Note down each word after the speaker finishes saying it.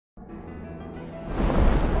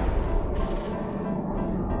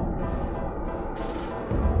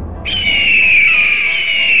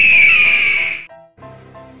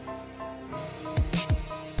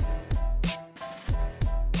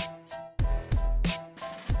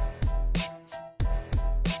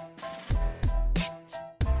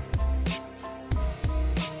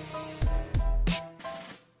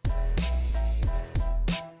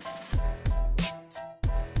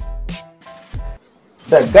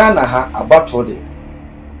The Ghana ha about the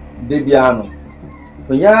Debiano.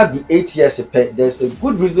 When you have 8 years, there's a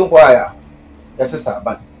good reason why that's a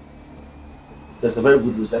ban. There's a very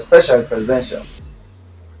good reason, especially presidential.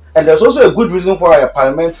 And there's also a good reason why a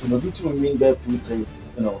parliamentary no do to remain there 2-3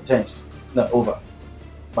 terms not over.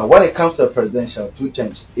 But when it comes to a presidential 2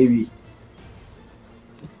 terms,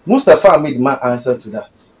 Mustafa made my answer to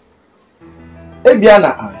that.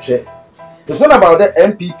 Ebiana Anshe. It's not about the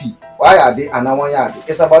MPP. Why are they and 1 year?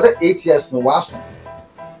 It's about the 8 years no was.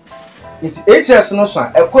 It's 8 years no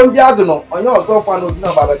son. A combiado no on your girlfriend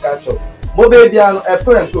no about the catch. Mobe Biano a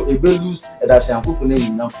friend to a lose a dash and put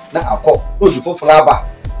name now. Now I call no before flower.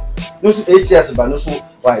 No 8 years but no so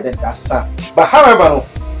why then that's but however no,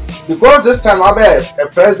 because this time I bet a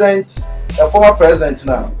president, a former president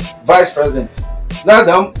now, vice president. Now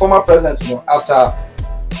the former president no after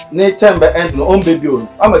Nathan be end no on baby on.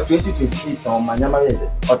 I'm a 2028 on my nyama yede.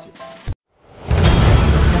 Okay.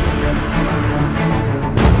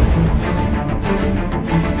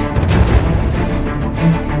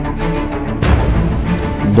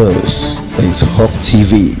 This is Hawk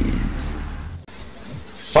TV.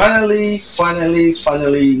 Finally,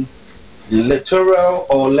 the Electoral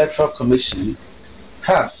Commission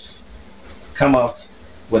has come out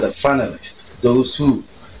with a finalist, those who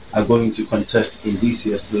are going to contest in this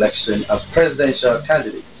year's election as presidential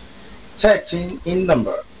candidates, 13 in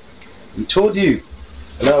number. We told you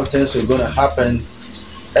a lot of things were going to happen,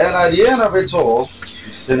 and at the end of it all,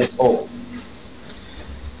 we've seen it all.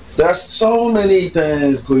 There's so many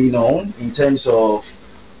things going on in terms of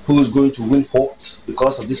who's going to win votes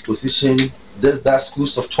because of this position. There's that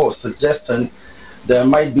schools of thought suggesting there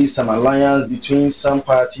might be some alliance between some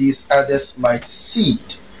parties, others might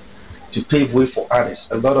cede to pave way for others.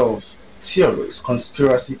 A lot of theories,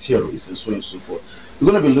 conspiracy theories, and so on and so forth.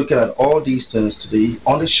 We're going to be looking at all these things today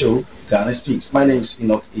on the show Ghana Speaks. My name is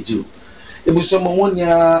Enoch Ejiru.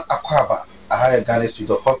 Ibusomonia Akwaba, I Ghana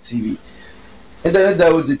Speaks of Hawk TV. And then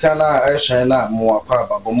there will be I share now more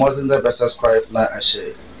Akwaba, but more than the subscribe now I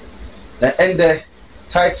share. Now and the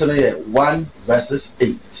title here 1 versus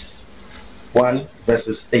 8. 1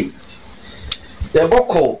 versus 8. The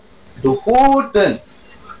vocal, the whole thing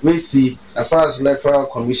we see as far as Electoral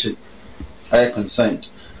Commission are concerned.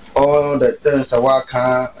 All the things that work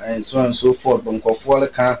and so on and so forth, will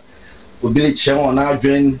be chairman now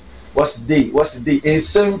doing what's the day? In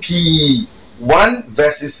SMP 1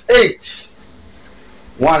 versus 8.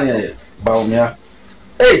 1 Baumia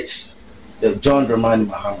 8 John Dramani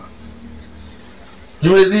Mahama.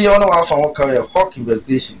 You will see on our from career Hawk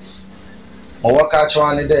investigations. Or work out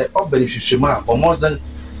one there, or beneficial, but more than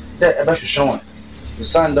there ever shown. The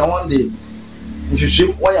son the one day you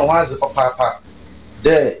should why I was the papa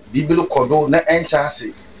there, Bible Kodo, na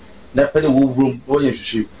entity, na penny room, or you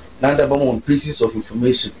should none the bomb pieces of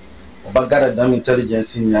information about gather them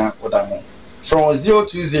intelligence in ya or that from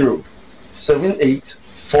 020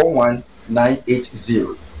 7841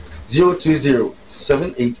 020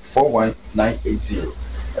 7841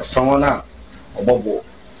 from one now or Bobo.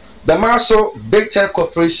 The Marshall Big Tech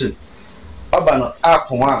Corporation Urban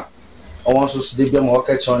App one. I want to see them work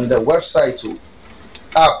on the website to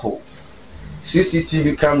Apple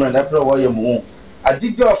CCTV camera and Apple wire more. I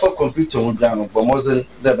did go for computer on ground, but wasn't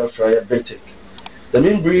never fryer better. The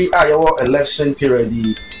main breed Iowa election period,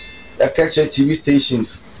 the catch TV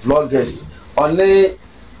stations, vloggers, only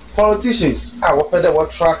politicians. I will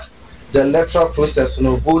track the electoral process,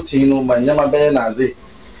 voting, my Yama Benaze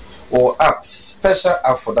or app, special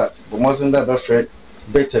app for that, but wasn't never fred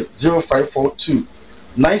better 0542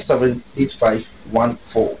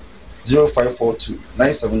 978514 0542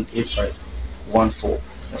 978514.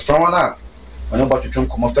 From now, I know about to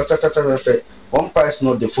come off. One price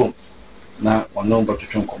not the phone. Now, I know about to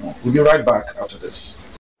come off. We'll be right back after this.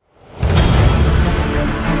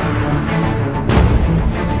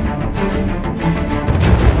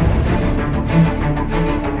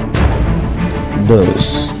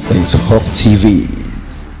 This is Hawk TV.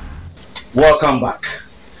 Welcome back.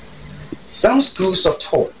 Some schools of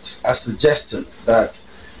thought are suggesting that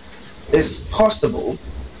it's possible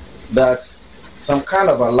that some kind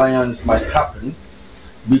of alliance might happen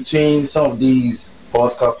between some of these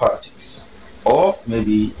political parties or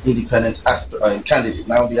maybe independent candidate.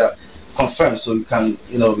 Now they are confirmed, so we can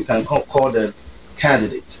call them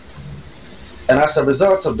candidate. And as a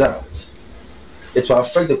result of that, it will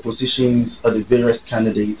affect the positions of the various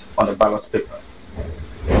candidates on the ballot paper.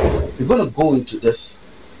 We're going to go into this,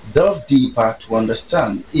 delve deeper to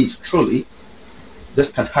understand if truly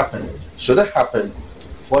this can happen. Should it happen,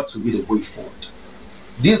 what will be the way forward?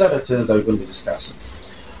 These are the things that we're going to be discussing.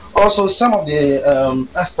 Also, some of the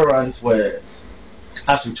aspirants were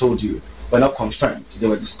as we told you, were not confirmed. They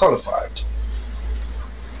were disqualified.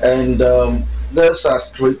 And this has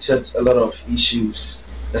created a lot of issues,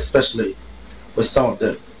 especially with some of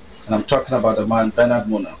them. And I'm talking about the man Bernard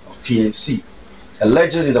Mona of PNC, a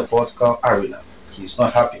legend in the political arena. He's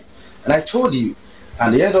not happy. And I told you,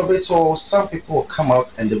 at the end of it all, some people will come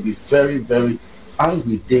out and they'll be very, very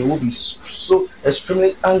angry. They will be so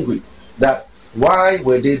extremely angry that why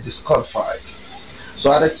were they disqualified?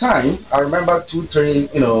 So at the time, I remember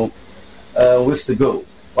 2-3 weeks ago,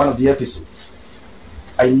 one of the episodes,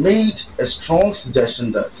 I made a strong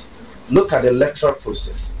suggestion that look at the electoral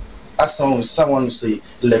process. As someone would say,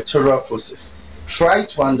 the electoral process. Try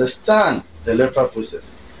to understand the electoral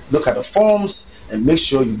process. Look at the forms and make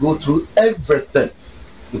sure you go through everything.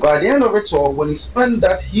 Because at the end of it all, when you spend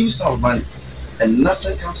that huge sum of money and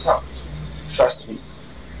nothing comes out, trust me,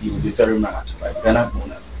 you will be very mad, like Bernard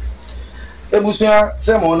Mona.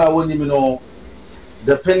 Ebusia, Mona won't even know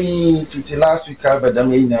the penny 50 last week, but the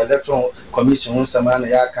main electoral commission, some man,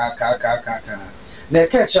 They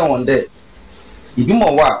catch on there. If you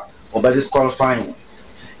more or by disqualifying,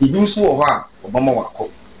 if you swore Obama wako.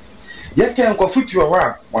 Yet can go fit you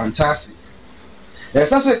one task.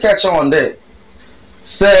 There's also a catch on there.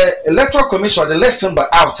 Say electoral commission the lesson but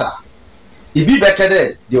outer. If you back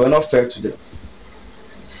there, they were not fair to them.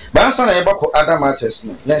 But I'm saying about other matters.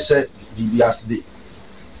 No, let's say BBSD.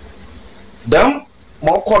 Then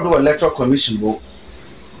more called the electoral commission go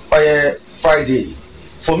by Friday.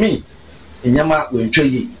 For me, in Yama when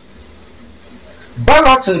trading.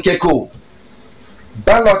 Balloting keko.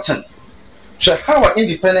 Balloting. So how an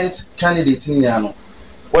independent candidate in Yano?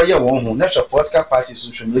 Why you want who? Natural political parties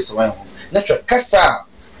social media one home. Natural kasa.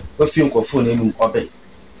 If you go phone name obey.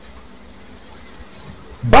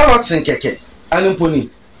 Balloting keke. Anumponi.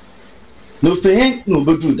 No paying no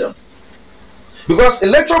do them. Because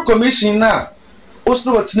electoral commission now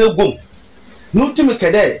also what's no boom. No to make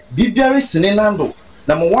a day. Be very sinenando.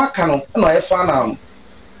 Number one canon and I found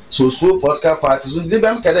so political parties will be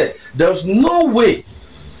there's no way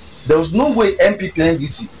MPP and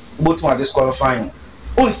NDC both are disqualifying.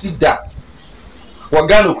 Only see that.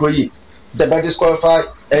 Wagano Koyi, the by disqualify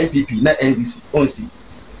MPP, not NDC. Only see.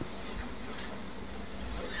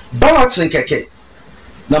 Ballots in Keke.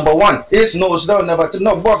 Number one is no number two,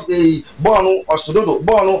 no box a bono or sudodo,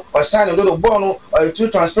 bono or sign dodo bono or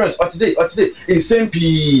too transparent or today in same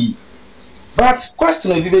P. But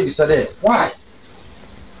question will be said why?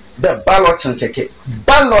 The balloting keke.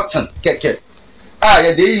 Balloting keke.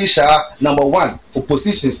 Yeah, they isha number one for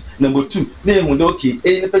positions, number two, name okay,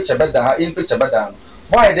 in picture better.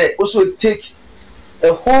 Why they also take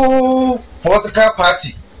a whole political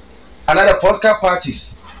party, another political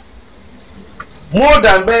parties, more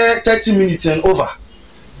than 30 minutes and over.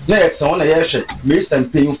 Next one I make some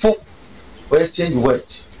painful or exchange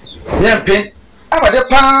words. Then pain. About the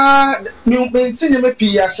pa new painting me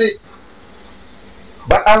PSA.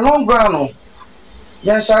 But along ground,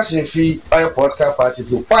 young shashing fee by podcast parties.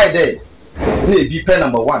 So why there? Maybe pen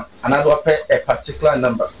number one, another pay a particular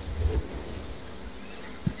number.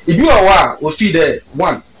 If you are will feed there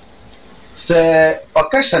one, say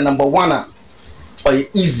occasion number one or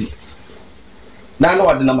easy. Now know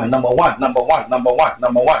what the number one.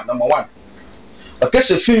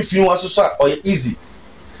 Occasion fee also or easy.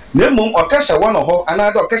 Nemo occasion one or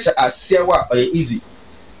another occasion as sewa or easy.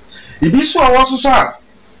 If you saw also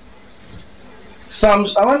some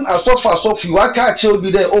so few I catch you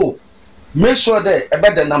be there. Oh, make sure that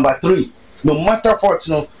about the number 3. No matter what,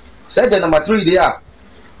 no, say the number 3 they are.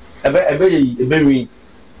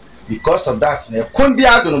 Because of that,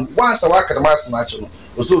 once I work at the mass match,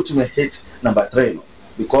 also to hit number 3 no,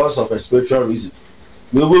 because of a spiritual reason.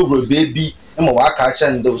 We will baby and work catch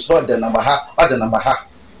and those saw the number ha or the number ha.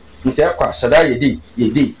 This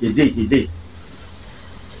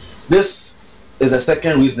is the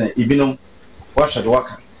second reason. Ibinum, what should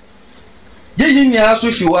work? You ask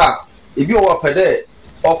if you are, if you are per day,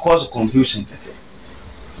 or cause confusion.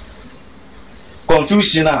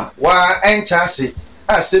 Confusion now. Why ain't I say?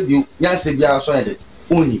 I said you, Yancy be outside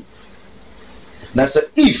only. Now,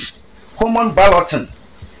 if common balloting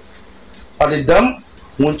or the dumb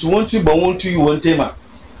want you, but want you, won't take not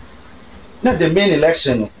the main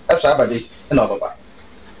election. The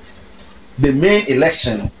main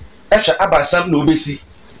election, after about some nobody.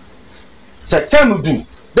 So time we do,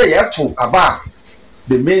 they have to about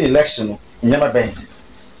the main election in never been.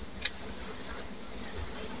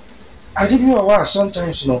 I give you a while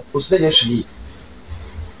sometimes, no, actually.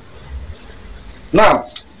 Now,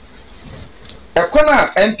 a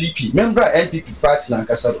corner MPP, member MPP party,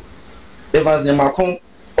 Lancasado, Evans Nemakon,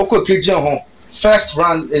 Oko Kijan home, first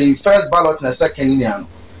round, a first ballot na second year.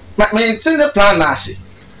 But maintain the plan nasi.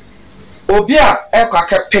 Obia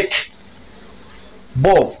eka pick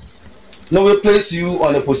ball. No we place you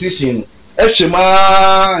on a position.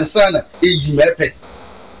 Eshima and sana eji mepe.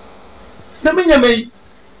 Na me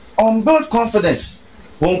on build confidence.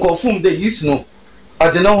 Won't confirm the yes no. I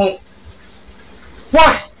don't know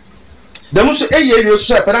why. The most a year you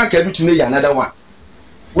swear but I can do to another one.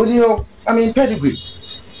 What do you pedigree?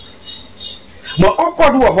 Ma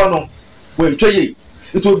awkward one when trade.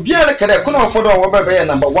 It will be like a corner for the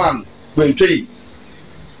number one when trade.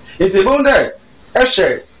 It's a bone there.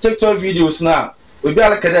 Actually, TikTok videos now. We be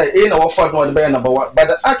like a in our fund not bear number one, but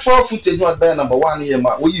the actual footage not bear number one here.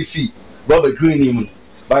 Ma, what you feel? Robert Green,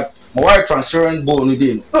 but my white transparent bone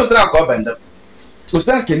within. No, it's not government. So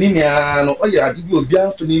stand Kenya. No, oh yeah, I give you a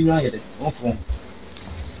bill to name your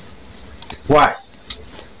why?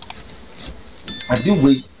 I do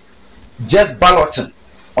we just balloting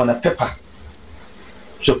on a paper.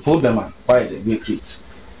 So problem why they make it.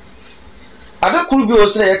 Other could be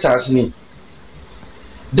also as me.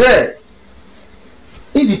 The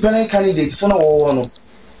independent candidates for no,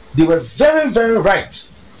 they were very, very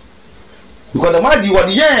right. Because the man was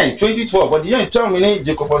the year in 2012, but the year in 2012,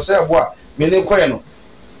 Jacob Oseboa, Mene Koyano.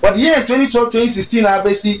 But the year in 2012, 2016,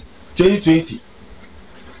 ABC 2020.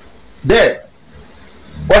 There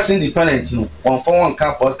was independent, one for one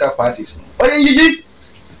political parties. But are you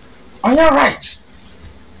right?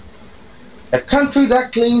 A country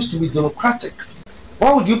that claims to be democratic,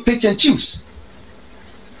 why would you pick and choose?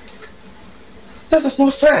 That is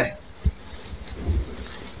not fair.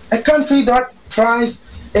 A country that prides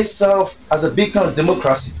itself as a beacon of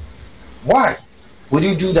democracy, why would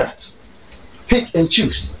you do that? Pick and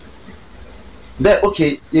choose. That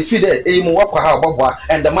okay, if you there,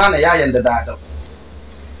 and the man and the dad.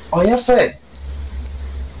 Oh, yeah, fair.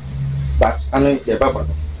 But I know the Baba.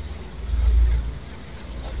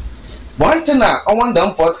 One thing I want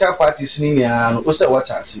them political parties in India and also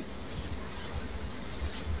what I see.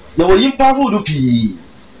 They were in power to be.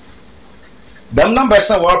 Them numbers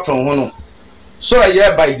are work from one. So I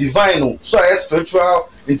hear by divine, so I spiritual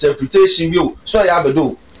interpretation view, so I have a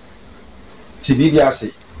do.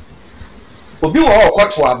 TBBC. Obi wo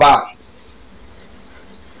okwoto aba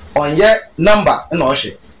on ye number na o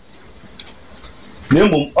hwe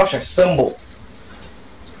memum o hwe symbol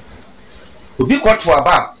obi kwoto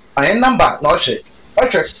aba an number na o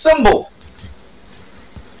hwe symbol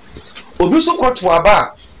obi so kwoto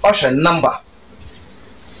aba o hwe number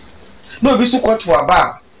no obi so kwoto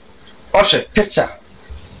aba o hwe picture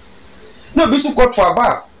no obi so kwoto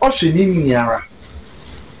aba o hwe niniara.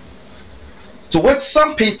 To which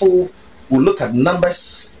some people will look at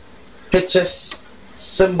numbers, pictures,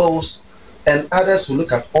 symbols, and others will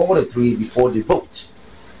look at all the three before they vote.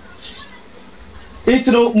 It's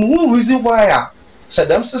no reason why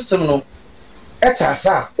Saddam system no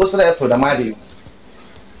etasa also there for the money.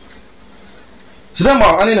 To them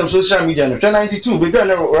on any social media no 92 we don't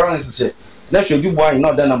know around to say let's do why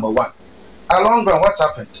not the number one. Along run what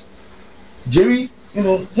happened? Jerry,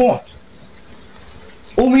 what?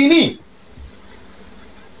 Omini.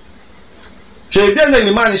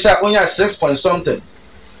 The man is only at 6 point something.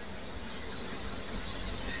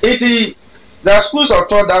 The schools are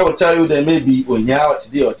taught that will tell you they may be Onya or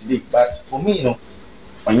today, but for me,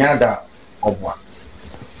 Onyada Obwa.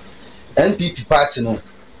 NPP party,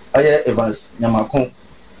 Aya Evans, Yamakon,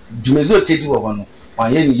 Jumezo Kedi Wano,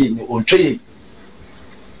 Wayen, on trade.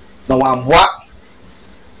 No one what?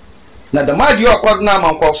 Now the Madi or Quagnam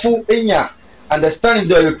and full Enya understanding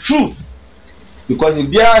the truth because the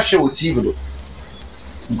beer show TV.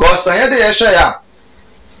 Because I had a share.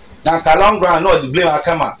 Now, Kalong Ground, no, the blame I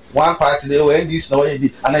come out. One party, they were in this, no, and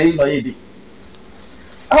I didn't know it.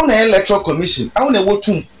 I want an electoral commission. I want to vote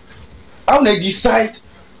to. I want to decide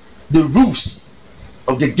the rules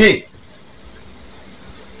of the game.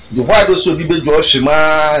 The white also be the Josh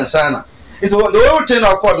Shima and Sana. It was the whole thing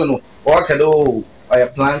of Cordon. Or can do, I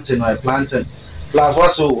planting.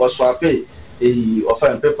 Plus, was for pay.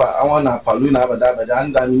 Offering paper, I want a paluna, but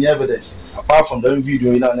I'm evidence apart from the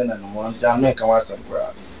video in and one time.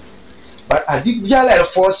 But I did yell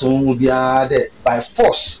force will be there by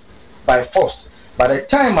force. By the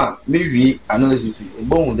time maybe analysis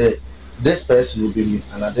bone there, this person will be me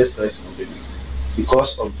and this person will be me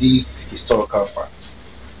because of these historical facts.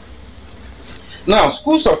 Now,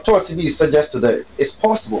 schools of thought to be suggested that it's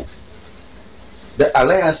possible the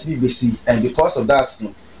Alliance BBC, and because of that,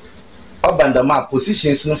 Urban the map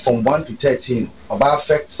positions from 1 to 13 about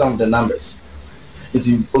affect some of the numbers. It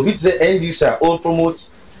will the NDC all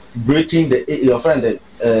promotes breaking the your friend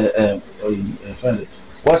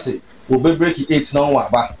what's it will be break 8 now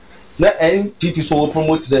aba na NPP so will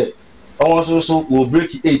promote there also will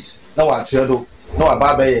break 8 now what do no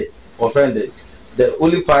aba be offended the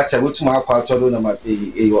only party which ma kwa actually number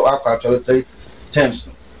actually 3 terms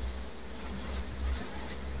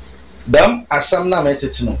them asam na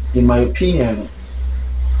metete in my opinion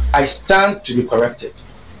I stand to be corrected.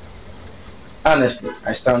 Honestly,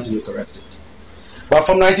 I stand to be corrected. But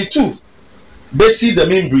from 92, they see the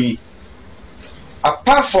main breed.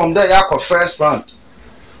 Apart from that, you have first round,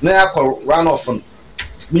 now you have run off.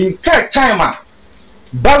 Mean timer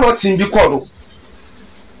balloting be called.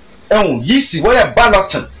 Oh, you see where you're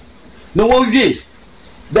balloting. No way.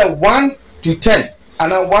 The 1 to 10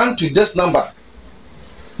 and a 1 to this number.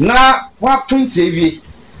 Now, what print away?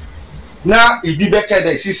 Now, if you back at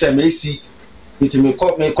the system, may see it may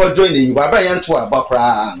call join the Wabayan to a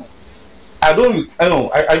background. I don't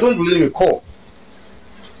really recall.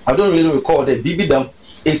 I don't really recall the BB them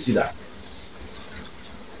AC that.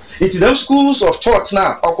 It's them schools of thought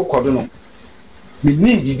now, Oko Kodono.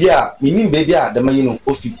 Meaning baby, the Mayino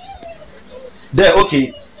Ofi. There,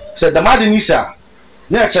 okay. Said the Madinisa.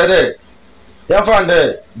 Naturally, you found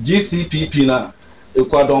the GCPP now. You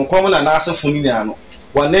don't come and answer for Niniano.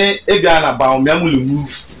 One day, Ebiana bound Mamulu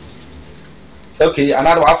move. Okay,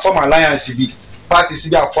 another form alliance be. Party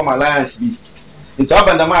CB form alliance be. Into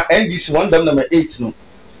Abandama NDC one them number 8 no.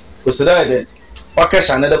 So then, okay,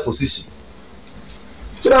 another position.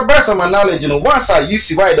 To the best of my knowledge, once I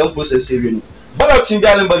see why I don't process it, balloting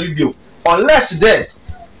be unless dead,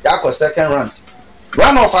 you have a second round.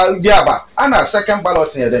 Run off Biaba and a second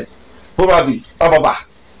ballot in then. Probably Ababa.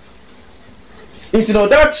 Into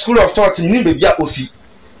that school of thought in Nibia Ofi.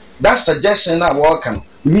 That suggestion now welcome.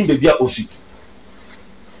 Nibia Ofi.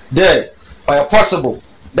 There, by possible,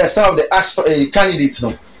 there's some of the candidates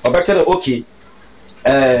no. Okay.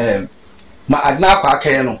 Ma Agna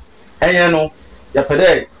Pakeno. And ya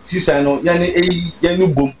pede sisa no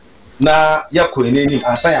yani boom na yako eneni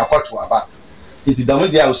ansan yakwato aba iti damu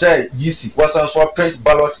dia wo say yisi wasan so print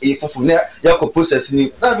ballot a fufu na yako process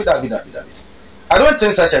ni dabi. I don't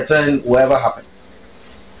think such a thing will ever happen.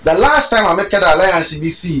 The last time I make the alliance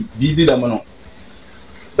BC BB Damono,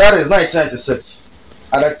 that is 1996.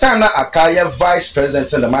 At the time na Akaya vice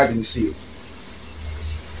president in the Magnisi.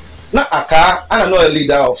 Na Aka I know a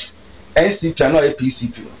leader of NCP and not a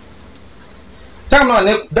PCP. Time now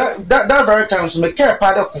that very time so me care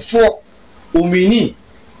part of for Omini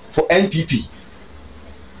for NPP.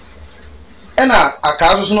 And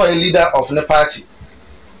Aka was not a leader of the party.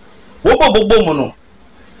 Wobo mono.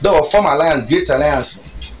 There were form alliance, great alliance.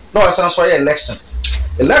 No, I sound sorry elections.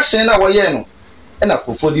 Election na wa no. And a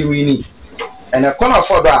for the winning. And a corner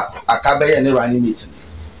for that Akabe and running meeting.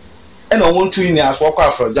 And I want to in as walk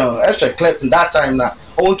out for John. Extra clip in that time now.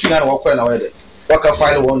 I want to walk away. Walk out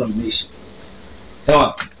file one nomination.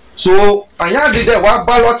 So I had there one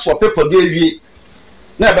ballot for people there.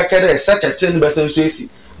 Never can such a 10 percent so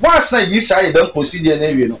once I decided don't proceed in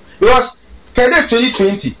area no. Because Kede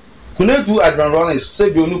 2020 couldn't do advance runners say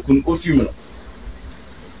you no could offer.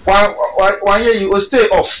 One year you will stay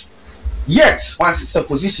off. Yet once it's a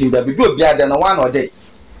position that we go be than one or day.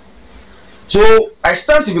 So I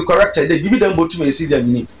stand to be corrected. They give them both to see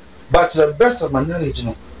them. But to the best of my knowledge, you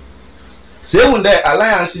know. Say when the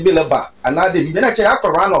alliance be leba, and now they begin to have to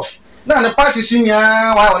run off. Now the party senior,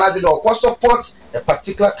 why not do not support a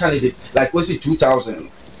particular candidate like was it 2000.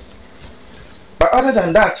 But other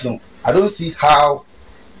than that, no, I don't see how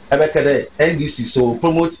Ebekade NDC so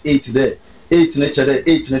promote 8 there, 8 nature there,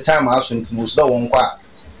 8 in the time house into most that one qua.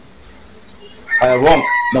 Wrong.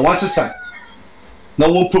 No one sister. No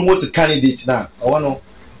one promote a candidate now. I want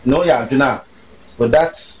to know ya do now. But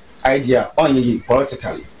that idea on you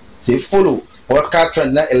politically. Say follow political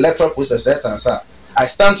trend electoral process that I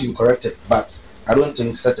stand to be corrected, but I don't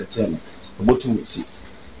think such a thing about to see.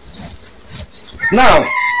 Now,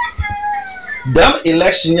 that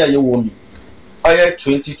election year you won me.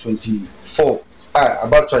 2024.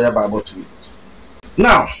 About to about to.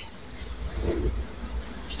 Now,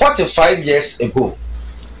 45 years ago,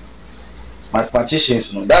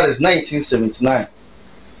 mathematicians know that is 1979.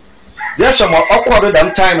 There's some awkward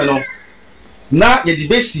than time, you know. Now the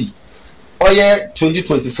debate or year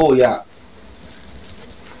 2024 year.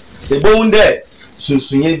 The bone there so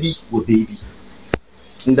be with baby.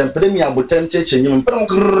 In the premier bottom church and you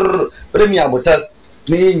premier bottom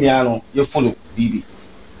name you follow baby.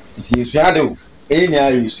 It is shadow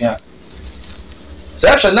any so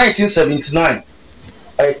after 1979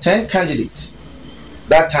 10 candidates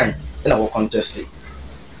that time in our contesting.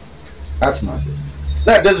 That's massive.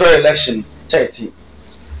 Now this very election 30.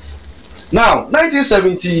 Now,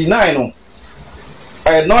 1979,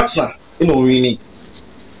 not now. winning.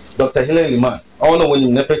 Dr. Hilary Liman. I want to win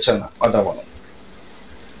in the picture now. Other one.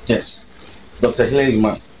 Yes. Dr. Hilary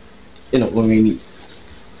Liman. Winning.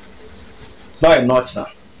 No, I'm not now.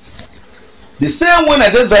 The same one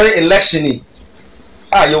at this very election, you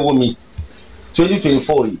with me.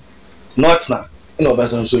 2024, not now.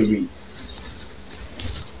 But I'm sorry.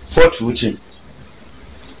 Fort Ruchin.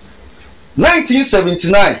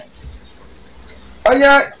 1979.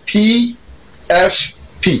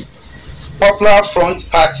 PFP. Popular Front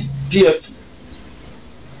Party. PFP.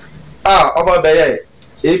 About the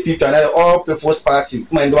APP and All People's Party.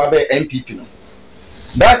 Mind about MPP.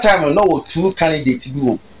 That time, no two candidates.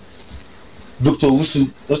 Dr.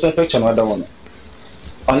 Usu, no some picture another one.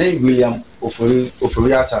 Only William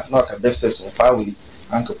Oforiata, not a Dexter or Pauli,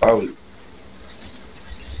 Uncle Pauli.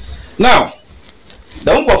 Now,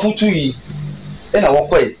 the one for 2 years in a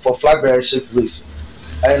walkway for flag bearership race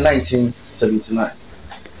in 1979.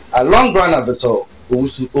 A long run of the tour,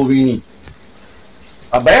 Usu Orini.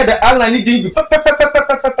 About the Alani D.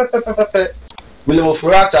 William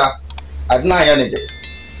Oforiata at 9 years.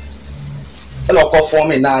 A local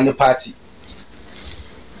forming now in the party.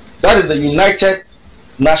 That is the United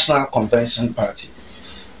National Convention Party,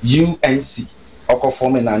 UNC, Oko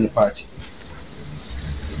forming any party.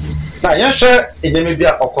 Now, you sure it may be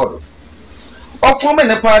a Okoro. Oko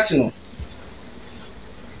forming a party, no.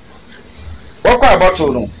 Oko about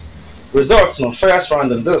to know results no first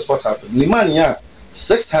round, and this is what happened. Limania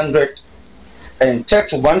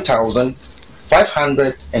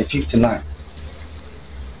 631,559,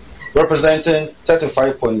 representing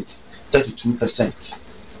 35.32%.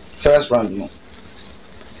 First round, no.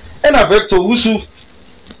 And a Victor Usu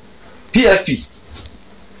PFP.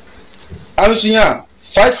 Alusinya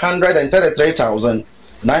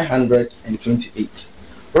 533,928,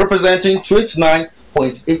 representing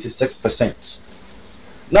 29.86%.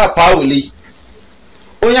 Now Pauli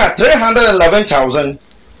Onya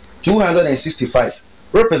 311,265,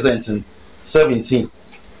 representing 17%.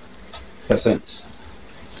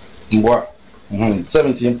 Mwa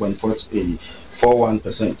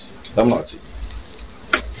 17.41%. I'm not.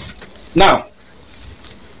 Now,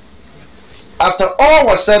 after all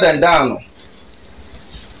was said and done,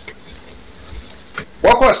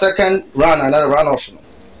 what was second round, another runoff?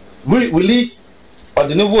 We leave or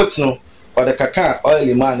the new votes no, or the Kaka or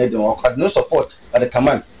Liman, or no support at the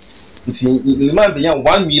command. Liman began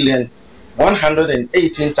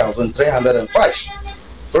 1,118,305,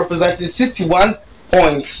 representing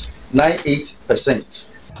 61.98%.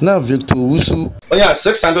 Now Victor Usu.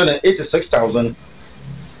 686,000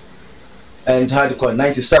 and had called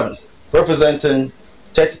 97, representing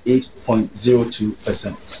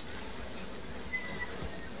 38.02%.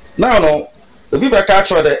 Now, no, the people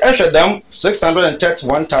captured the extra them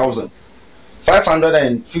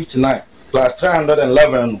 631,559 plus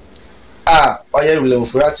 311. William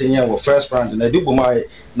Furatinia were first round, and I do my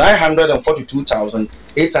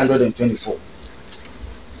 942,824.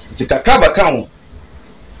 The Kakaba count.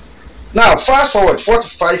 Now, fast forward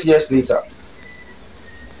 45 years later.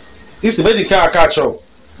 This is the car catcher.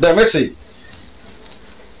 The message.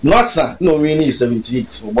 Not now, no, we need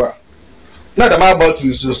 78. Not the about to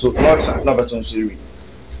use so not no better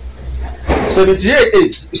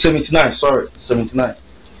 79, sorry, 79.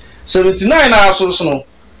 79 now so no.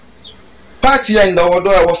 Party and the order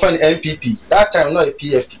I find MPP. That time not a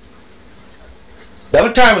PFP.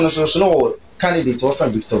 That time no so candidate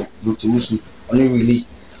often Victor Usu only really.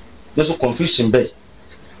 There's a confusion there.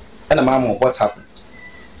 And a mama what happened.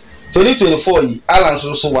 2024 Alan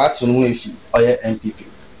so what to know if you or MPP.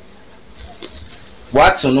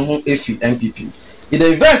 What to know if you MPP. In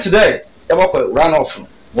the event today, I walk run off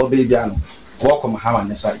what baby and walk on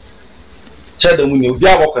Mahama side. Check the money, be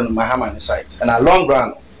a walk on Mahama side. And a long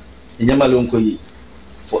run in Yamalunko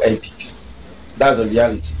for MPP. That's the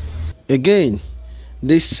reality. Again,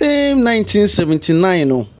 the same 1979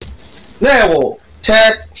 no. Now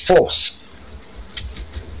Third Force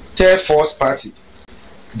Party.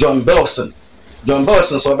 John Belson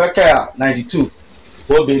so back 92.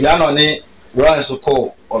 Will be Yanoni run so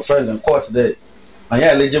called or friend in court there. I am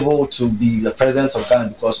eligible to be the president of Ghana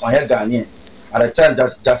because I am Ghanaian. At the time,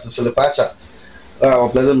 Justice Philip Archer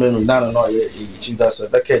of Pleasant Memory, no, he does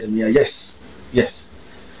back at me. Yes.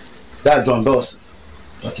 That's John Belson.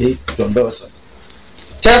 Okay, John Belson.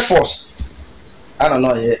 Third Force. I don't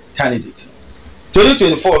know yet candidate.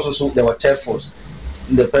 2024 also there were third force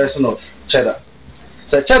in the person of Cheddar.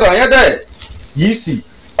 So Cheddar on there, you see,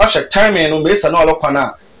 Usher timing no base and all of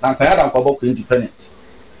Pana, and Kayada and independent.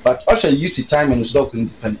 But Usher you see timing is not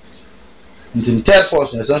independent. In the third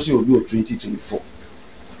force, essentially will be 2024.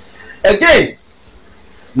 Again,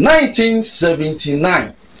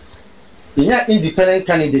 1979 inya independent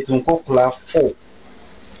candidate nkokula 4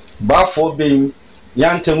 ba 4 being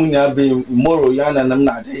yantemunya being moro yana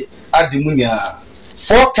namnade adimunya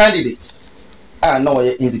 4 candidates are now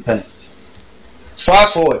independent.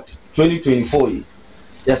 Fast forward 2024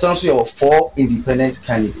 there's also 4 independent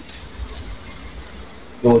candidates.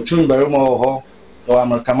 Your Chun Barimo ho or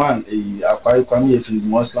American acquire Kwame from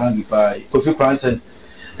Muslim by Kofi Cranton.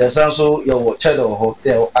 There's also your Cheddar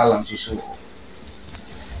Hotel Alan to so.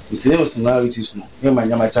 It is now it is no.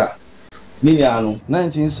 Yamata. Miniano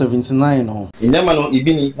 1979 no. In Yamano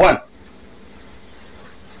Ibini 1.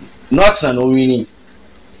 Not an winning.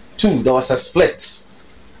 2. There was a split.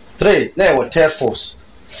 3. There were third force.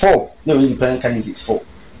 4. No independent candidate 4.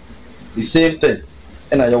 The same thing.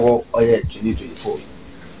 And I will 2024.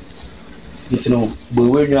 It's no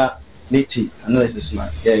Buena Niti analysis now.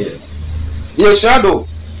 Yeah. Yes, shadow.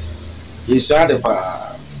 Yes, shadow.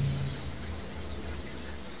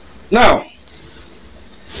 Now,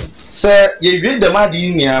 sir, you read the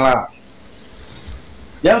Madi Niala.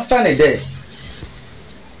 Young funny day.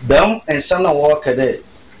 Them and son of Walker day.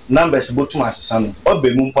 Numbers but to my son or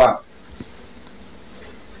Bemumpa.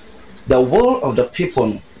 The will of the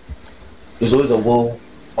people is always the will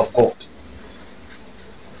of God.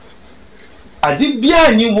 I did be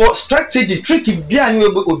a new strategy tricky be a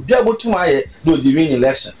new would be able to my do the win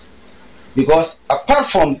election. Because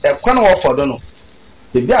apart from a corner for don't know,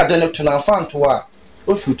 the be a done to now found to our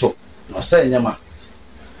future, no say Yama.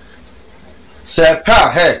 Sir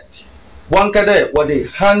Pa head one cadet what the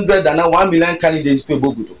 101 million candidates to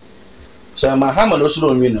Bogudo. So my hammer also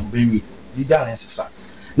don't win and baby. The balance.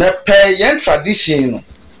 Now pay yen tradition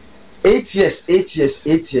 8 years, 8 years,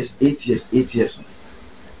 8 years, 8 years, 8 years.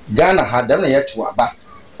 Ghana had done yet to Aba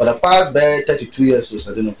for the past 32 years or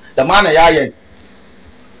so. The man a yayen.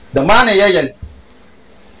 The man a yayen.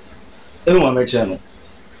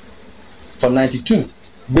 From 92,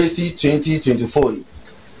 BC 2024.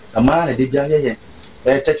 The man a did yayen.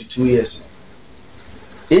 32 years.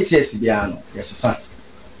 8 years biano, yes, son.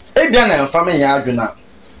 Ebiana and family yarduna.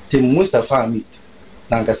 Tim Mustafa meet.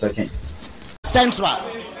 Nankasaki. Central.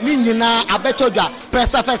 Nina Abetoja,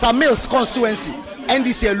 Professor Mills constituency.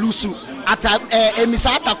 NDC Lusu at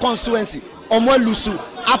Emisata constituency, Omo Lusu,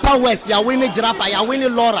 Upper West, Yawini Jirapa, Yawini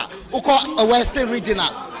Laura, Uko Western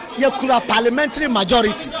Regional, Yakura parliamentary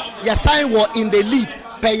majority, ya sign war in the lead,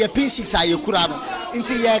 pay your pinches are Yakurano,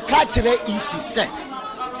 into your catchere easy set.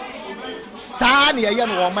 San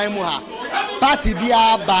Yayan or Maimuha, party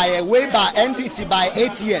bia by way by NDC by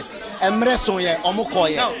 8 years, Emreso ye,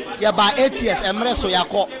 Omokoye, ya by 8 years, Emreso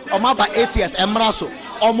Yako, Oma by 8 years, Emraso.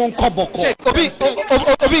 Obi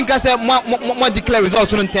nka say mo declare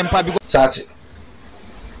results on temper because Sati.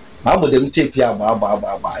 Ma bo dem tape ya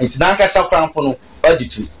ba. It's nanka sakwa no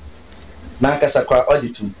auditu. Nanka sakwa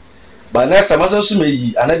auditu. But next time also so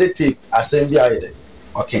meyi another tape assembly ayede.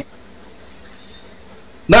 Okay.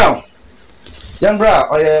 Now, Yambra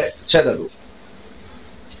oye Cheddar do.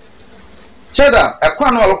 Cheddar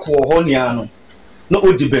ekwa na oloko ho nia no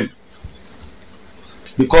odibem.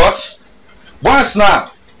 Because once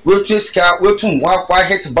now, we'll chase car, we'll tune one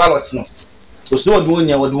hit ballot. No, was no doing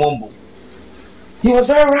your wombo. He was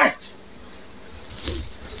very right.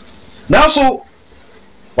 Now, so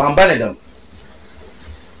one banner,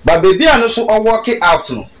 but baby, I know so I walk it out.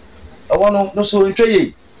 No, I want no so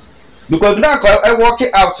intrigued because now I walk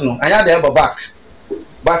it out. No, I had the elbow back,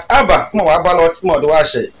 but Abba, no, I ballot more the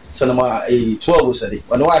wash it. So, no, a 12 was a day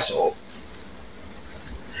when wash all.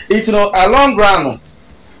 It's no a long run.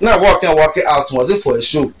 Now walking out, was it for a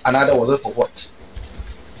show? Another was it for what?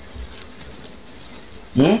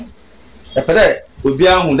 A pede will be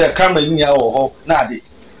on the camera in your home, Nadi.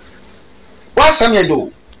 What's some you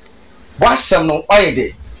do? What's some no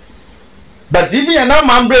idea? But if you are not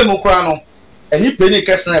man brain mukrano, and you penny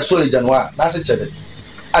casting a solid January, that's a cheddar.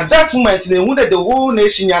 At that moment, they wounded the whole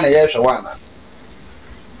nation Yana Yashawana.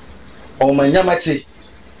 Oh, my Yamati.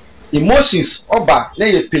 Emotions oba na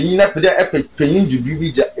ye penyin na pede penyin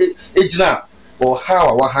jubibi ejina or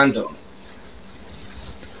how our handle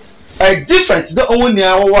a different the only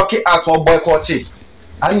our working out or boycott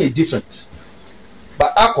any different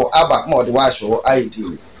but ako aba more the wash or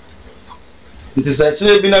ID it is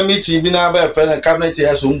actually been a meeting been a president cabinet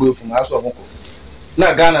here so go from house of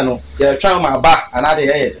na Ghana no you try my back another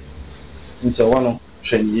head into one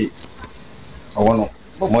train or one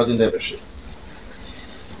more than ever.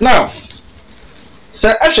 Now,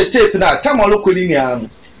 sir, I should tape now. Time on local linear.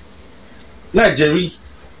 Now, Jerry.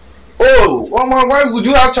 Oh, why would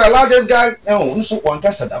you have to allow this guy? Oh, so one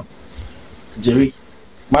Jerry.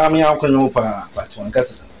 Mammy, how can you open but one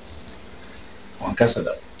Cassadam? on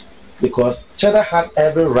Casada. Because Cheddar had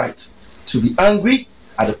every right to be angry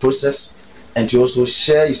at the process and to also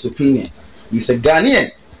share his opinion. He's a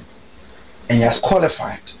Ghanaian and he has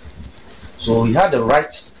qualified. So he had the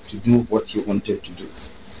right to do what he wanted to do.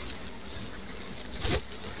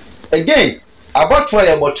 Again, about why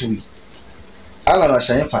about we Alan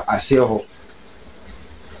Washayefa Aseho.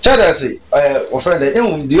 Cheddar say, friend,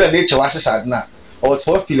 the nature was a or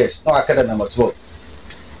 12 pillars, no academy number 12.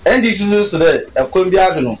 And this is the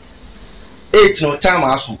Columbia, 8 no time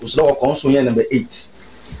aso so also here number 8.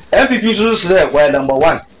 MPP so there were number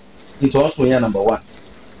 1. It also here number 1.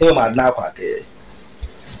 E ma na kwa ke.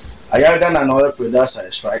 Ayaga na no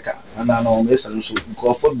producer striker and I know Mason so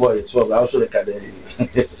go football it so also the academy.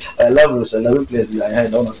 Levels and every place we are here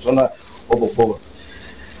don't know over.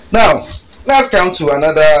 Now, let's come to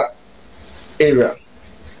another area.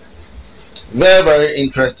 Very, very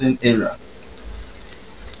interesting area.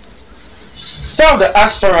 Some of the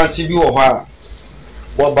aspirants be were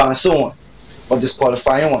banned so or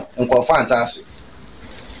disqualifying one and qualifying task.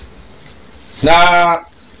 Now,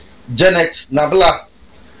 Janet Nabla,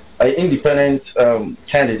 an independent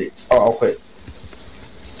candidate. Oh, okay.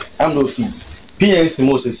 I'm no fee. PNC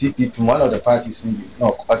most CPP, one of the parties in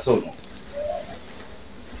no, at all.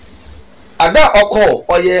 At that occur,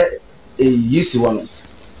 or yeah, a easy one.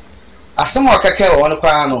 As someone can care one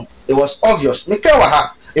crown, it was obvious.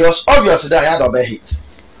 It was obvious that I had a hit.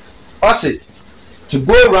 Also, to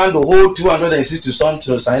go around the whole 260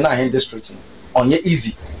 something in district on your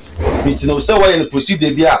easy. It's no so way in the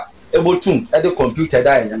procedure be able to at the computer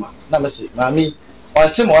die. Now, say, Mammy,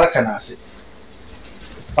 until more can I say.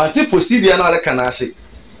 Until procedure, no can I say.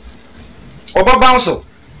 Over bounce.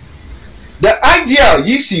 The idea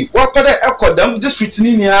you see, what for the echo them district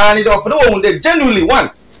in the genuinely one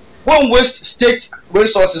waste state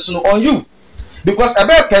resources on you. Because a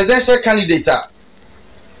presidential candidate, a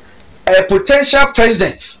potential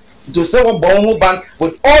president, to say what Bongo Bank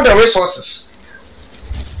with all the resources.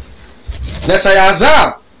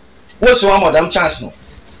 Nesayazam, what's one of them chance no?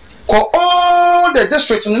 For all the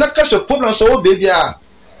districts in the catch the problem so baby a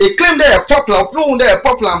claim they are popular, prove they are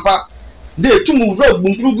popular, they too move road,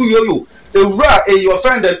 yo. A ra a your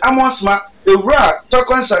friend and Amosma, a ra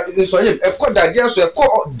Tokonsa in Swahili, a code that gets a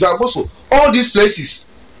call Jaboso, all these places.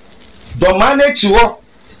 Don't manage you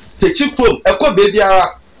take you from a co baby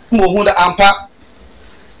Mohunda Ampa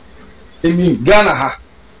in Ghana. Ha.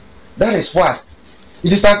 That is why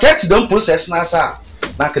it is a cat don't process NASA.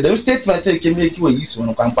 Academic statement can make you a use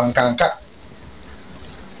one Kampanka.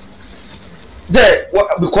 There,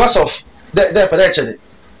 because of the prediction.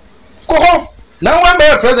 Go home. Now, one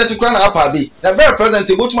better president to crown up a bit. The better president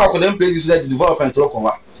to go to my academic places that development look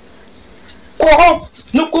over. Go home.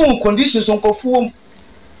 No conditions on conform.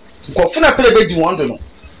 Kofuna pele be di wonder no.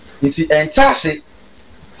 Nti entase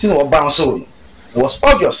ti no bounce so no. It was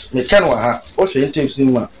obvious me kan wa ha. O hwe ntem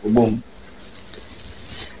sinima obom.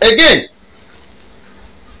 Again,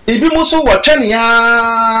 ibi mo so wo twene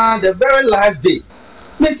ya the very last day.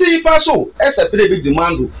 Me ti pa so esa pele be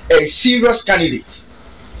demand a serious candidate.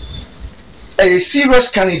 A serious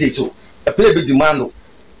candidate o. A pele be demand.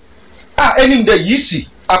 Any the yisi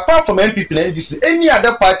apart from MPP and NDC any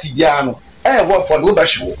other party dia no work for the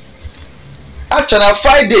Obashiwo. Actually,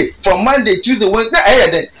 Friday, from Monday, Tuesday, Wednesday,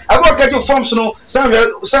 then I will get your forms,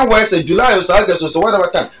 somewhere in July or August or whatever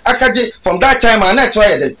time. I can get from that time and that's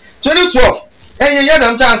why then 2012. And you had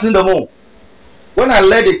them chance in the moon. When I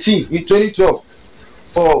led the team in 2012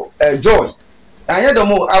 for Joy, I had the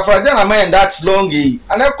moon after then I made that long and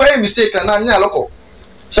I quite a mistake and I'm not local.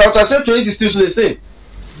 So I said 2016 the same.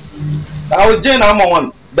 I was doing number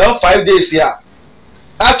one, done 5 days here.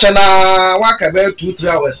 Actually, work about 2-3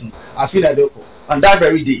 hours. I feel like on that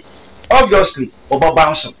very day. Obviously, over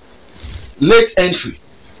bouncing. Late entry.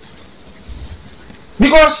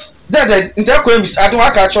 Because there the I don't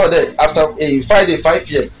work at all there after a Friday 5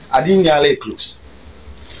 p.m. I didn't nearly close.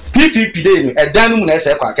 PPP day a dynamo.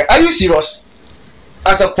 Are you serious?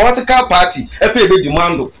 As a political party, a pay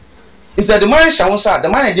demand. Into the man shall say the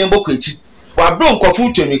man again book it. While bronco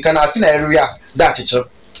food to me can I feel area that teacher.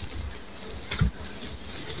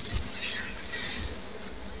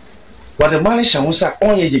 What the money shall say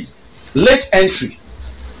on late entry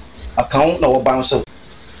account no bounce.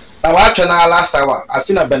 Now, actually, last hour I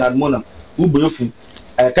feel a Bernard Mona who briefing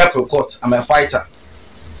a Capital Court. I'm a fighter.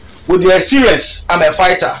 With the experience, I'm a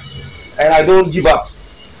fighter and I don't give up.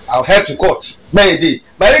 I'll head to court. Many day.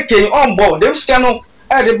 But they came on board. Them scan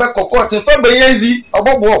at the back of court in February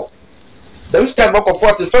above war. Them scan back of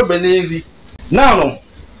court in February. Now, no.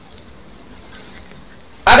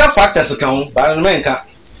 Other factors account, but I don't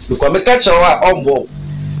because me catch our on board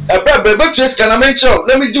But trace can I mention?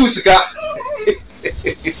 Let me do sika.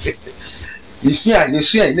 You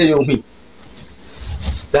see, me.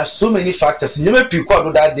 There's so many factors. You may pick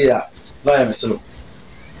out that day. No, I'm so.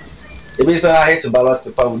 The reason I hate to ballot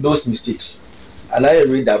paper with those mistakes, and I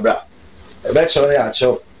read that bra. I bet you I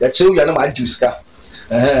show that you are not my juice car.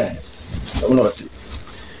 I'm not.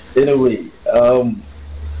 Anyway,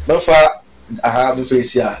 no far I have the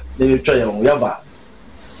face here. Let me try on Yaba.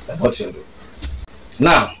 What you do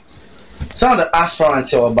now? Some of the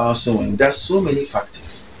aspirants are bouncing. There's so many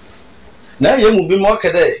factors. Now you will be more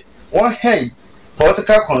today. One hey,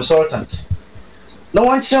 political consultant. No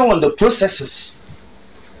one here on the processes.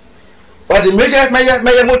 But the major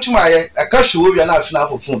much my a cash will be an option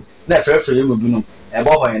for phone. Never for you will be no. And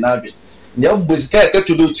Bob and Abby. You was get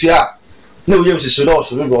to do to ya. No, you should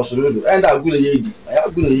also do. And I'll be a lady. I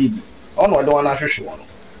have been a lady. Oh no, I don't want to show one.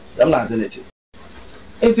 I'm not doing it.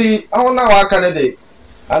 It's all now I can do.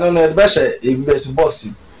 I don't know the best if best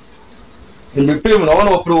bossing. In the payment, I want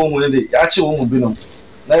to prove one day. Actually, won't be no.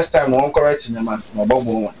 Next time, one correct in your man, my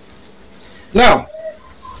bubble one. Now,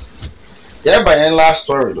 yeah, by any last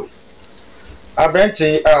story though. I bring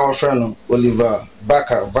to our friend Oliver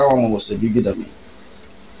Baker, Bawamo was a big to me.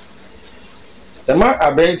 The man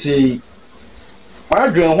I bring to my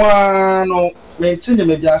dream one, maintain the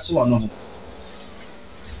media so on.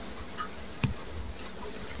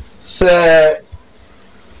 Sir,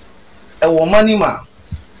 a woman,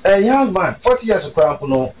 a young man, 40 years of crown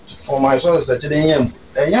for my son, such a young,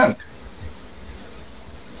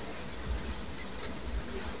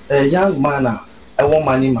 man, a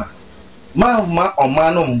woman, ma or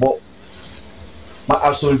man on board. My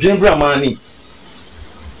absolute dream money.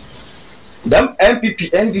 Them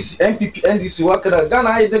MPP, NDC, what could have done?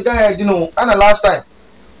 I the guy, you know, and the last time,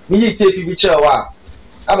 me take picture, wow,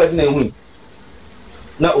 I bet no win.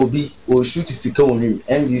 Now Obi will shoot his ticket on him,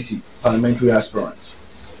 NDC parliamentary aspirant.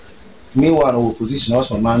 Meanwhile, opposition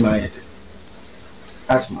also man my head.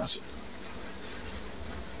 That's massive.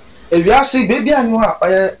 If you say, baby, I know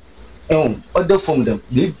other from them,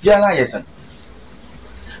 baby, yes.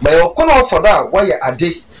 But you cannot for that, why you are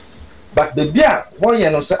day. But the beer, why you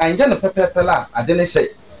know, I'm going to pepper, I didn't say.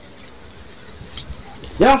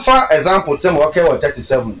 Young for example, tell me, okay, or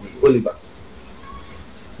 37, Oliver.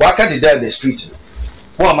 Why can't you dare the street?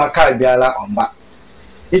 Why my car be on back?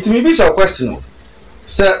 It may be so question.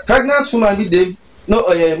 Sir, pregnant woman be dead. No,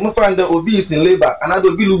 I find the obese in labor, and I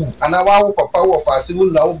do be look, and I want power for civil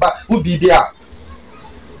now, but who be there?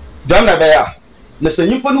 Donna Bear, Mr.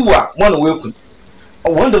 Nipponua, one welcome.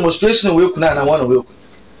 One demonstration welcome, and I want to welcome.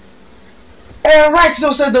 Right,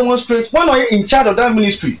 so said demonstrate. One are in charge of that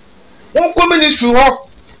ministry. One co ministry hawk.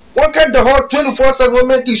 One kept the hawk 24/7,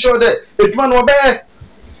 making sure that it man will bear.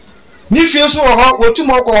 Ni feels so hawk, or two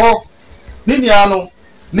more hawk. Liniano,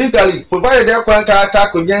 legally, provided their quantum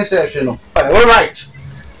attack against you. All right.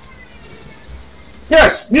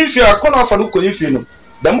 Yes, if you are calling for look if you know.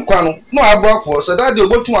 Them kwano, no, I block war, so that they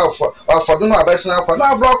go to our for don't know about snap, no,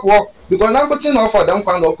 I block war, because I'm putting off for them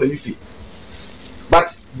kwano when you feel.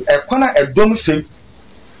 But a corner a dome film.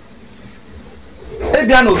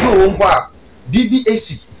 Ebiano do one bar,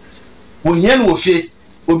 BBAC. When yen will fake,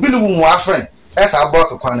 will be the one friend, as I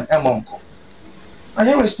block a corner and monko. I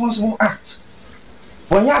have responsible act.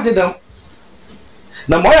 When you did them,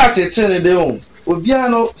 the more I take it down,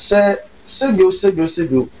 Obiano said, Sebio,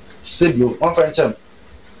 one friend.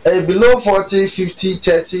 Below 40, 50,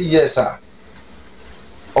 30 years, sir.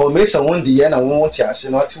 Or may someone the end and won't ask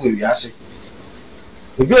not to be asked.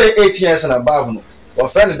 If you're 8 years and above, no, or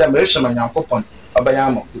friend of them, and young coupon,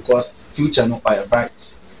 Abayamo, because future no by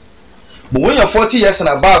rights. But when you're 40 years and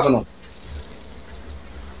above, no,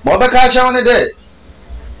 Mobaka on a day.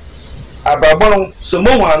 Ababon, some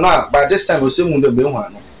more now, by this time, we'll see the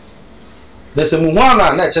Bilhano. There's a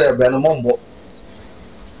Muana natural brand of Mombo.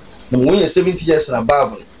 When you're 70 years and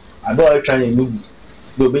above, I don't try to move.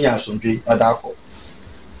 Will be a Sunday or Darko.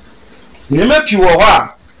 You make you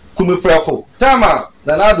a Kumiprako, Tama,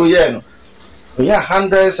 Nanado Yen. We have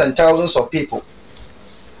hundreds and thousands of people.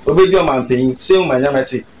 Obey your man paying, same my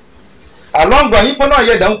yamati. Along by you, put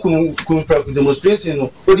yet down Kumiprako demonstration,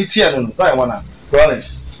 Oditian, no, I wanna,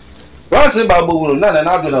 Rollins. Once a babu, none and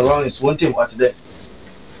Adu and Rollins won't him what today.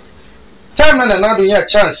 Time and another year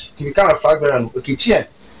chance to become a fagger and kitchen.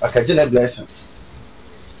 Academic blessings.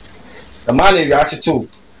 The money you ask it to,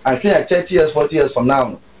 I think 30 years, 40 years from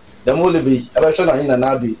now, the will be a version in an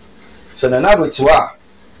abbey. So another to work.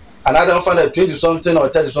 Another find 20 something or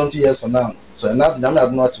 30 something years from now. So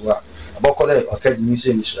another not to work. About Kodak or Academy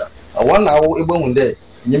Misha. A 1 hour able day,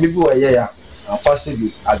 you may be a year and fast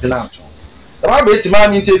you. I do not. The rabbit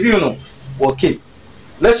man interview no. Okay.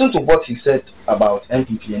 Listen to what he said about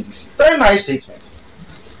MPP NDC. Very nice statement.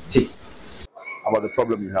 Take. About the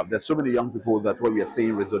problem you have. There's so many young people that what we are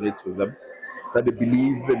saying resonates with them, that they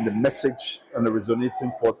believe in the message and the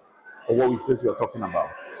resonating force of what we say we are talking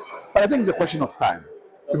about. But I think it's a question of time.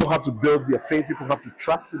 People have to build their faith. People have to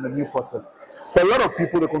trust in the new process. For a lot of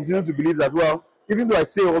people, they continue to believe that, well, even though I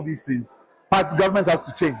say all these things, but government has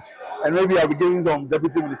to change. And maybe I'll be getting some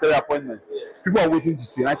deputy ministerial appointment. People are waiting to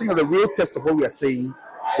see. And I think that the real test of what we are saying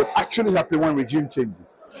will actually happen when regime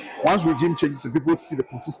changes. Once regime changes and people see the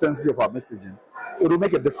consistency of our messaging, it will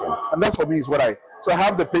make a difference. And that's for me is what I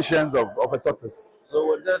have the patience of a tortoise. So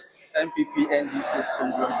will this MPP NDC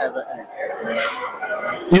syndrome ever end?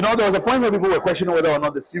 You know, there was a point where people were questioning whether or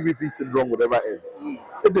not the CVP syndrome would ever end.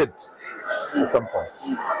 It did at some point.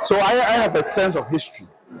 So I have a sense of history.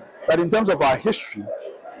 But in terms of our history,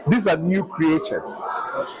 these are new creatures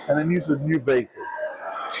and the new vehicles.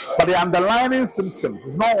 But the underlying symptoms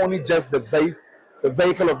is not only just the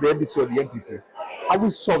vehicle of the NDC or the NPP. Are we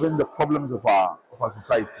solving the problems of our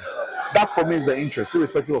society? That for me is the interest,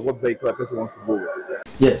 irrespective of what vehicle a person wants to go with.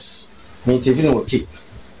 Yes, my interview will keep.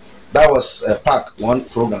 That was a Park One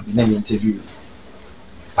program in an interview.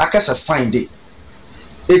 I guess a fine day.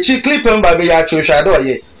 A cheap clip on by the actual shadow.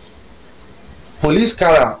 Police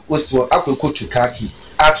car was to Akuko to Kaki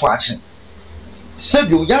at watching.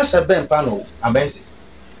 Sebu Yasa Ben Pano, Amenzi.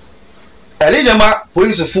 Elijama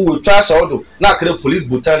police fool will trash all now police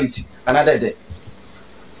brutality another day.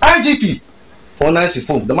 IGP for Nancy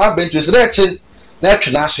Foom, the man bench is election,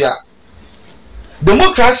 national.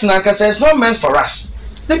 Democracy Nanka is not meant for us.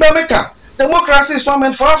 The Bameka, democracy is not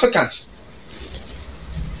meant for Africans.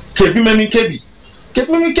 Kebi Memi Kebi. Kebi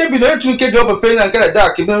Memi Kebi, don't you get up a pen and get a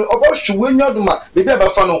dark, about you win your duma, maybe a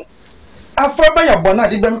buffalo. After by your bonnet,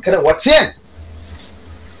 did them care what's in.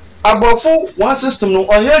 Above one system no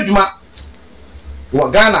on your duma.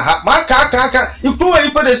 Wagana ha maka you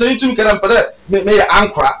put this into Karampere, may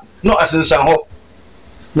anchor, no assistance and hope.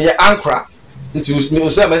 May anchor into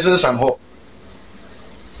Muslim essence and hope.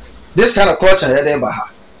 This kind of culture, Baha.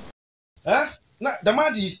 Eh? Not the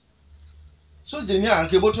Madi. So, Jenia and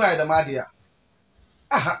Cable try the Madia.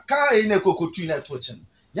 Aha, car in a cocotrina twitching.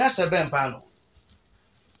 Yes, a Ben Pano.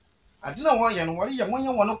 I didn't want you, what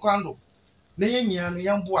you want to candle. Name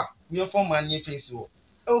young boy, your former and your face.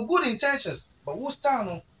 Oh, good intentions. But what's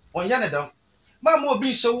down on Yanadam? Mamma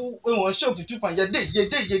be so on show to 2 pounds a day, ye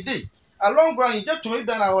day. A long run in just to make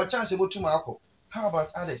our chance able to Marco. How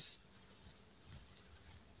about others?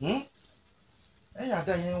 I had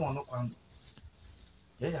done one no quando.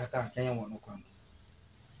 Yea, I can't want no quando.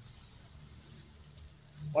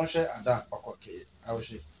 One share at that, okay, I will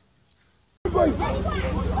say.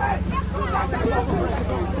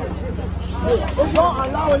 Don't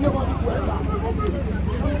allow anyone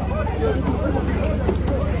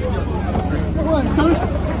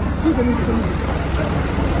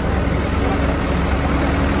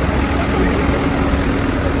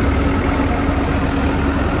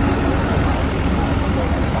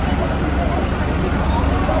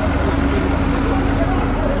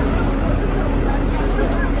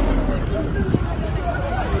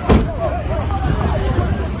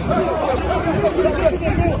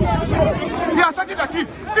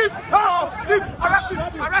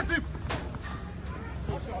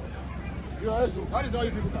What is all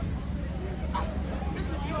you people got?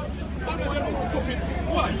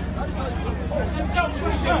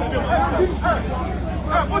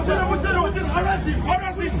 Arrest him!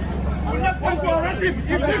 Arrest him! Let's go to arrest him!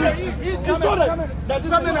 He's come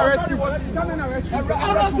and arrest him! Arrest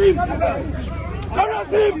him!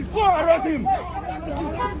 Arrest him! Go arrest him!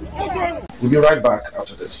 We'll be right back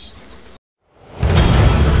after this.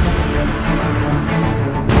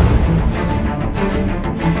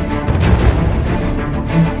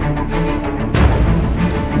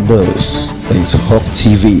 This is Hope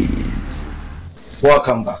TV.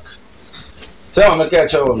 Welcome back. Tell me,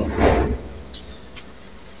 catch on.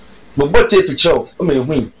 But what take picture? Me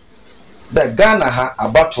win. The Ghana ha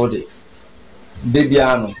about today.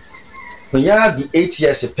 Debiano. When you have 8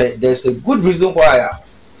 years, there's a good reason why.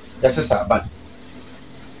 That's a ban.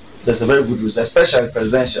 There's a very good reason, especially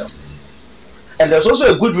presidential. And there's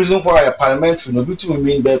also a good reason why a parliamentary no between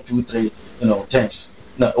win by 2-3 terms.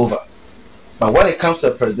 Not over. But when it comes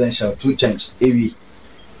to presidential, 2 terms, AV.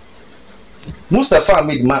 Mustafa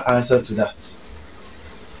made my answer to that.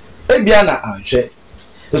 Ebiana Anje.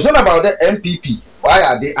 It's not about the MPP. Why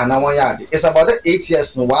are they and why are they? It's about the 8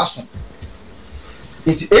 years no wason.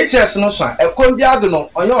 It's 8 years no son. A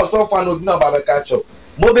combiado on your top one of no catch up.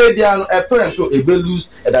 Mobebiano, a parent to a lose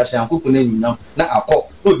a dash and cook name now. Now I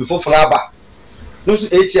call no before Flaba. no so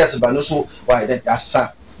 8 years but no so why that's son.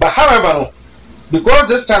 But however no, because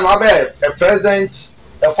this time I be a president,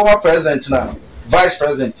 a former president now, vice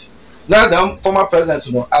president. Now the former president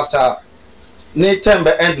you know after Nathan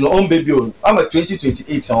be end no on baby I'm a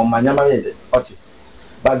 2028 on manyama yede. Okay.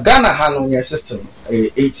 But Ghana had on your system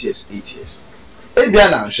 8 years.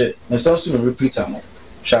 Ebiana nhwe na so so repeat am.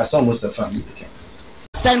 Shall some most of family became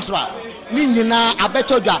Central ni nyina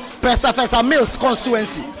abetodwa Presa Mills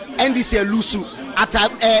constituency NDC Lusu at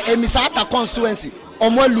Emisata constituency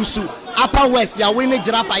Omo Lusu Upper West ya wini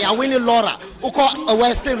Jirapa ya wini Laura uko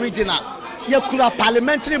Western Regional yakura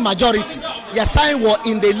parliamentary majority ya sign war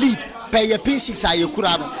in the lead per ye pinshisa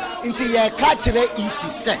yakura no nti ye ka kire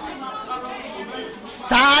EC se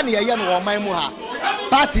sa na ye no oman mu ha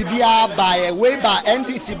party bia by way by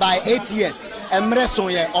NDC by 8 years emreso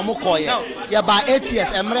ye omukọ ye by 8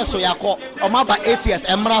 years emreso yakọ oma by 8 years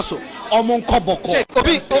emraso omunko boko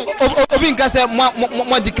obi nka say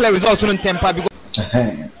mo declare results on temper because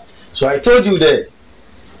so I told you that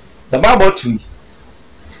the Bible tree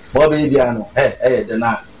Bobby Biano the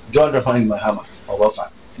na John Rafani Mahama or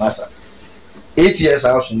Wafa Master 8 years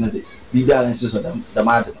out from the balances of the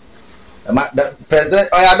madam the president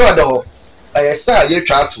I don't I saw you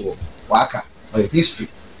try to waka or history.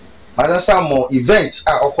 But some more events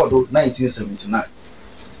are occurred 1979.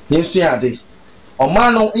 Yes, we are there.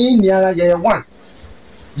 Omano in Yara year 1.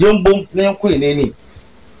 Young boom near Queen any.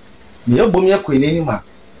 Near boom near Queen any ma.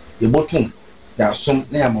 The bottom. There are some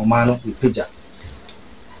near Momano with Pija.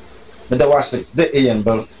 But there was the A and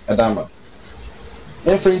Bell Adama.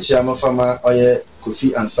 In French, Yama Farmer or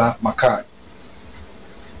Kofi and Sa Makai.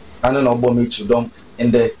 I don't know about me to them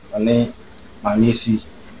in the name. Manisi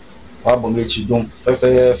wabomechi dom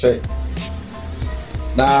fe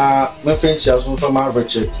na me fenchi aso from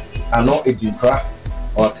Richard ano edinkra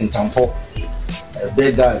or kintampo a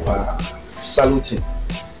big guy saluting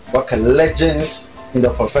work legends in the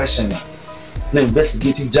profession na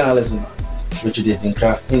investigative journalism Richard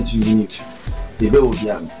edinkra into unique the be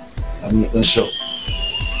obiam I mean unsure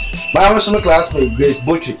my was my classmate Grace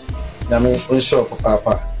Butchie I mean unsure for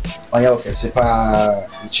papa on your okay sepa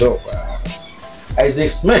icho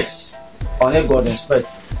Isaac Smith on a Gordon Smith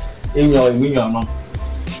in your minion.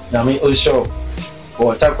 Nami Osho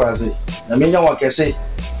or Tapazi. Namina what I say,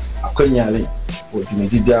 a quenyali or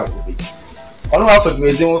Dimidibia will be. On half of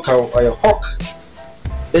Museum or a hawk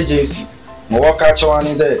agency, Mwaka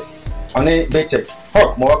Chwani day, on a better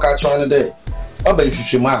hawk, Mwaka Chwani day, Oben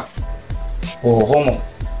Shima or Homo.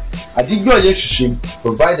 I did your relationship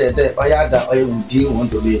provided that Oyada oil will deal one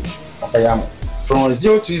to be Oyamo. From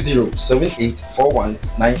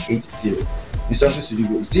 020-7841-980. This also should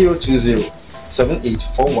go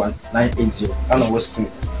 020-7841-980. And on West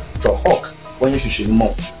Point. For Hawk, when you should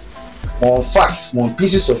more. More facts, more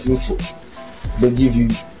pieces of info. They give you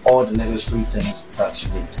all the necessary things that you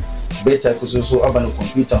need. Better because also have a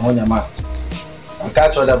computer on your mat. And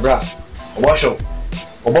catch other bra, or wash up,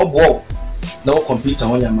 or bob wall. No computer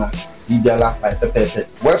on your mat. Bibiala by Pepe.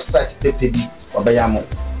 Website PPB or Bayamo.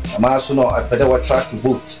 I'm also not at better what track to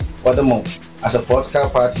vote for the month as a political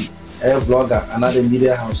party, a vlogger, another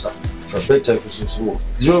media house for better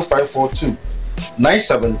 0542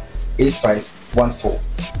 978514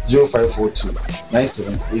 0542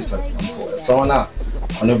 978514 from now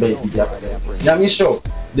on the baby. Yami show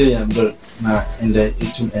they am good now in the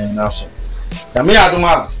 18 and nation. Yami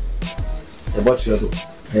Aduma the bot you do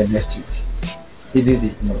next week. He did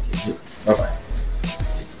it. Bye bye.